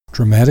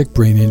Traumatic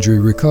brain injury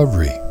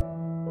recovery.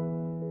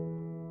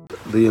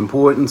 The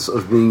importance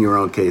of being your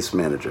own case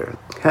manager.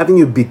 Having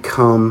you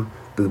become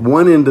the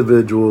one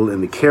individual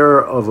in the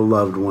care of a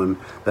loved one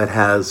that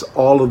has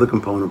all of the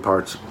component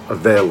parts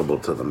available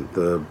to them,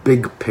 the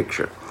big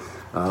picture.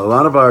 A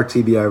lot of our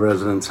TBI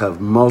residents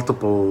have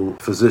multiple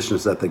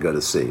physicians that they go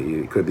to see.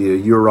 It could be a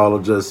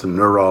urologist, a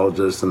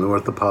neurologist, an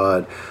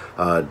orthopod,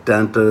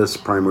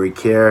 dentist, primary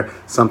care,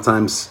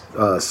 sometimes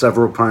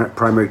several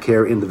primary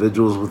care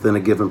individuals within a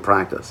given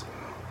practice.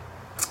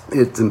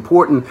 It's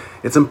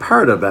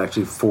imperative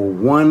actually for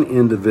one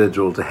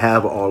individual to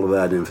have all of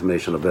that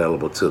information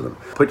available to them.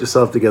 Put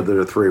yourself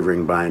together a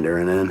 3-ring binder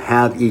and then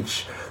have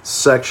each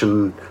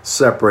section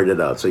separated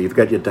out. So you've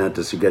got your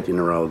dentist, you've got your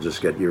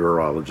neurologist, you've got your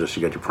urologist,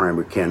 you've got your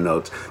primary care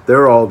notes.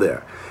 They're all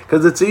there.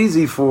 Because it's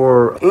easy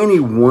for any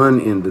one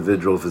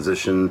individual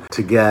physician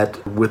to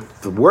get,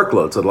 with the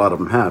workloads that a lot of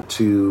them have,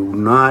 to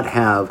not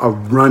have a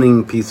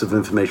running piece of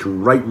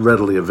information right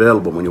readily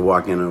available when you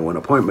walk into an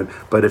appointment.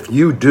 But if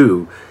you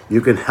do,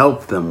 you can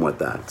help them with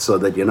that so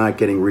that you're not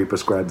getting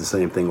re-prescribed the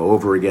same thing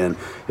over again.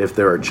 If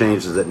there are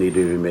changes that need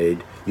to be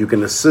made, you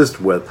can assist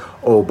with,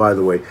 oh, by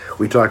the way,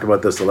 we talked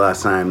about this the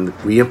last time,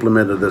 we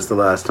implemented this the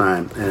last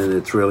time, and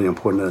it's really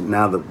important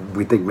now that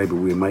we think maybe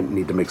we might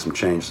need to make some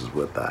changes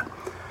with that.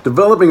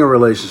 Developing a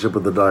relationship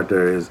with the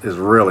doctor is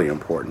really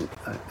important.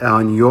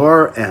 On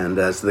your end,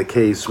 as the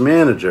case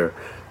manager,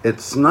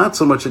 it's not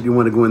so much that you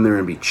want to go in there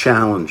and be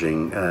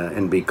challenging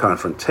and be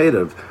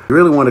confrontative. You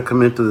really want to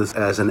come into this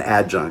as an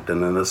adjunct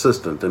and an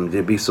assistant and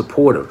to be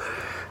supportive.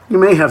 You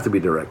may have to be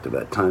directive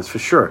at times, for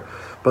sure.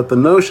 But the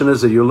notion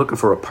is that you're looking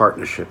for a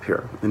partnership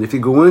here. And if you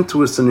go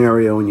into a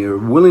scenario and you're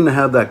willing to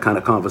have that kind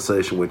of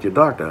conversation with your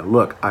doctor,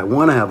 look, I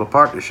want to have a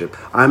partnership.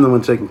 I'm the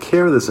one taking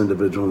care of this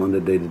individual on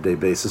a day-to-day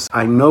basis.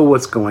 I know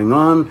what's going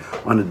on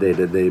a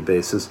day-to-day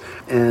basis.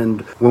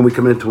 And when we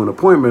come into an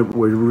appointment,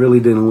 we're really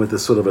dealing with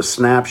this sort of a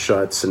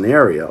snapshot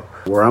scenario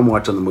where I'm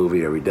watching the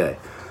movie every day.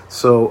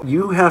 So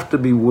you have to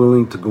be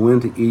willing to go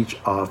into each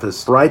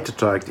office, right to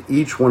talk to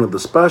each one of the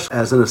specialists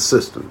as an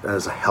assistant,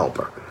 as a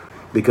helper.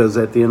 Because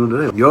at the end of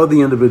the day, you're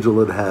the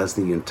individual that has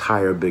the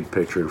entire big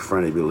picture in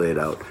front of you laid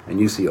out, and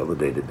you see all the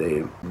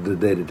day-to-day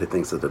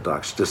things that the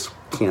docs just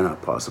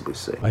cannot possibly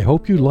see. I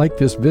hope you liked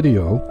this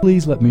video.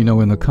 Please let me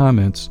know in the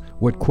comments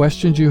what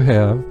questions you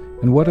have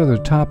and what other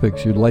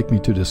topics you'd like me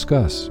to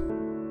discuss.